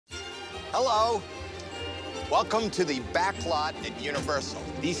Hello. Welcome to the back lot at Universal.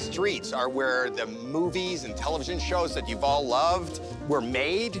 These streets are where the movies and television shows that you've all loved were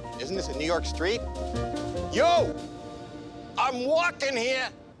made. Isn't this a New York street? Yo! I'm walking here.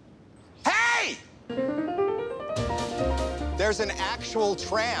 Hey! There's an actual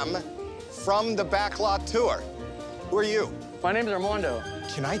tram from the backlot tour. Who are you? My name's Armando.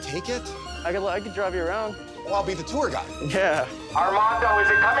 Can I take it? I could drive you around. Well, I'll be the tour guide. Yeah. Armando, is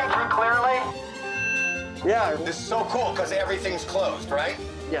it coming through clearly? Yeah. This is so cool because everything's closed, right?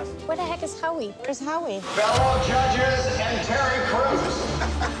 Yes. Where the heck is Howie? Where's Howie? Fellow judges and Terry Crews.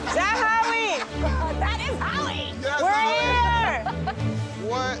 Is that Howie? That is Howie. Yes, We're Howie. here.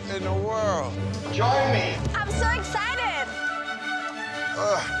 What in the world? Join me. I'm so excited.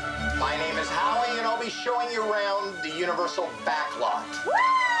 My name is Howie, and I'll be showing you around the Universal backlot. Woo!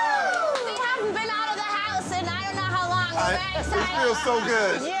 We haven't been out of the house in I don't know how long. We're very excited. It feels so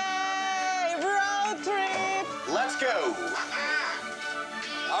good. Yay! Road trip. Let's go.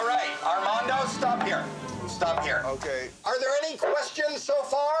 All right, Armando, stop here. Stop here. Okay. Are there any questions so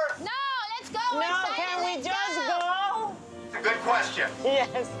far? No, let's go. We're No, excited. can we Let's just go? It's a good question.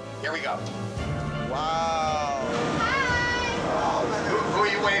 Yes. Here we go. Wow. Hi. Who are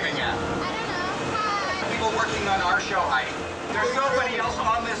you waving at? I don't know. Hi. People working on our show, Heidi. There's nobody else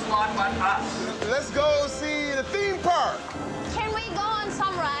on this lot but us. Let's go see the theme park. Can we go on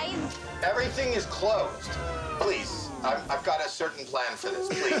some rides? Everything is closed. Please, I've got a certain plan for this,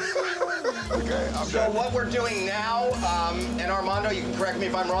 please. Okay. So what we're doing now, and Armando, you can correct me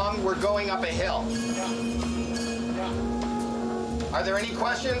if I'm wrong, we're going up a hill. Are there any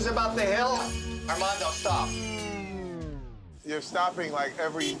questions about the hill? Armando, stop. You're stopping like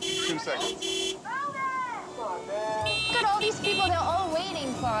every 2 seconds. Look at all these people. They're all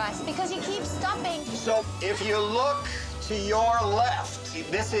waiting for us because you keep stopping. So if you look to your left,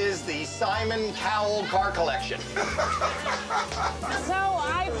 this is the Simon Cowell car collection. So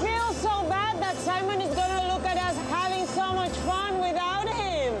I feel so bad that Simon is gonna look at us having so much fun without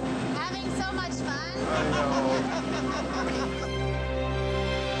him. Having so much fun.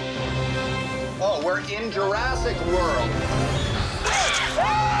 Oh, we're in Jurassic World.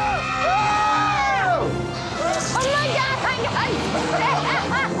 Oh my God,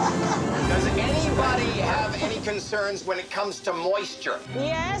 Does anybody have any concerns when it comes to moisture?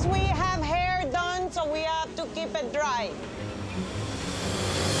 Yes, we have hair done, so we have to keep it dry.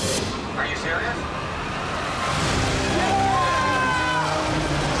 Are you serious?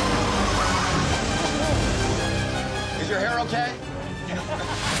 Is your hair okay?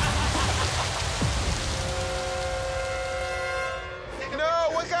 No,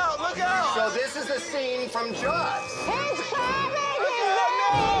 look out, look out. So this is the scene from Jaws. He's coming! He's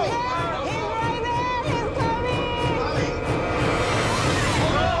coming! He's right there! He's coming!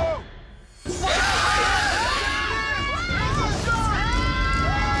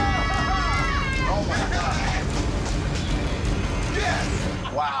 Oh my God. Yes.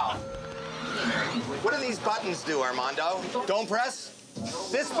 Wow. What do these buttons do, Armando? Don't press?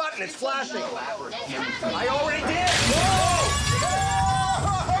 This button, it's flashing. I already did. Whoa!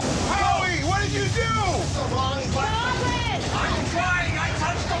 Howie, what did you do? The wrong button. I'm trying. I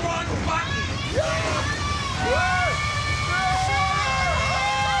touched the wrong button.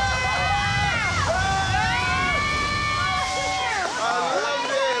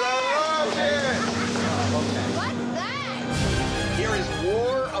 What's that? Here is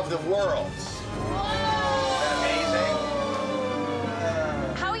War of the Worlds. Amazing.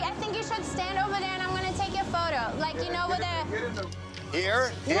 Howie, I think you should stand over there and I'm gonna take your photo. Like, you know, with the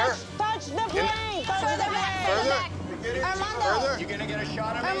Here, here. Let's touch the plane! Touch further the back, plane! further back. Armando. Further. You gonna get a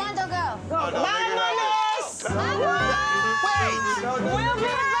shot of me? Armando, go. ¡Vámonos! Wait! We'll be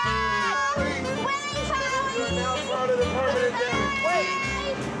back! Wait, Howie. Wait!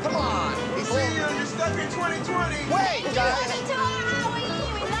 Come on! We see you, you're stuck in 2020. Wait, guys! Welcome to our Howie.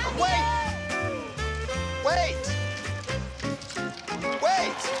 We love Wait! Wait!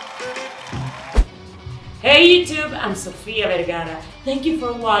 Wait! Hey YouTube, I'm Sofia Vergara. Thank you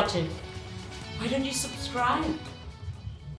for watching. Why don't you subscribe?